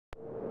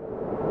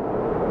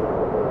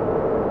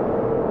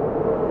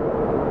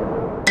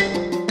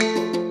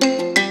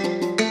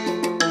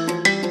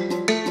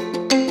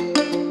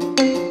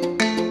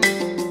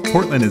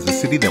Portland is a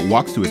city that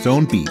walks to its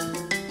own beat.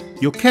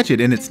 You'll catch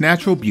it in its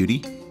natural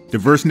beauty,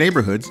 diverse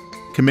neighborhoods,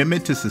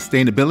 commitment to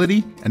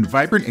sustainability, and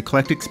vibrant,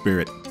 eclectic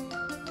spirit.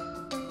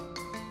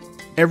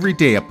 Every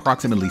day,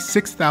 approximately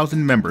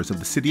 6,000 members of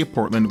the City of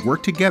Portland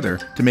work together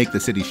to make the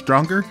city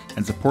stronger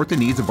and support the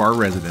needs of our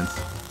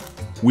residents.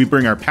 We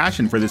bring our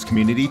passion for this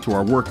community to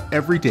our work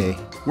every day.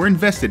 We're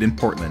invested in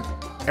Portland,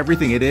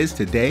 everything it is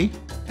today,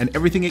 and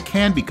everything it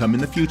can become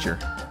in the future.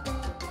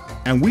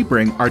 And we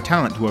bring our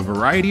talent to a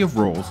variety of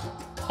roles,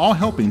 all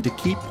helping to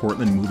keep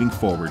Portland moving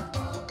forward.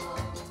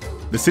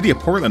 The City of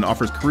Portland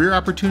offers career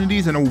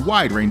opportunities in a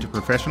wide range of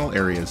professional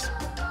areas.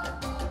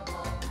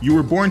 You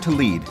were born to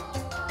lead,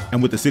 and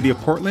with the City of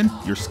Portland,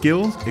 your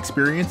skills,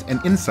 experience,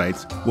 and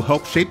insights will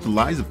help shape the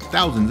lives of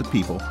thousands of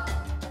people.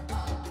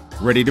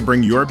 Ready to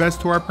bring your best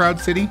to our proud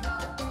city?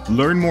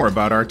 Learn more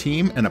about our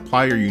team and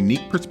apply your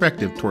unique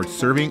perspective towards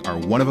serving our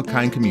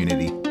one-of-a-kind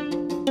community.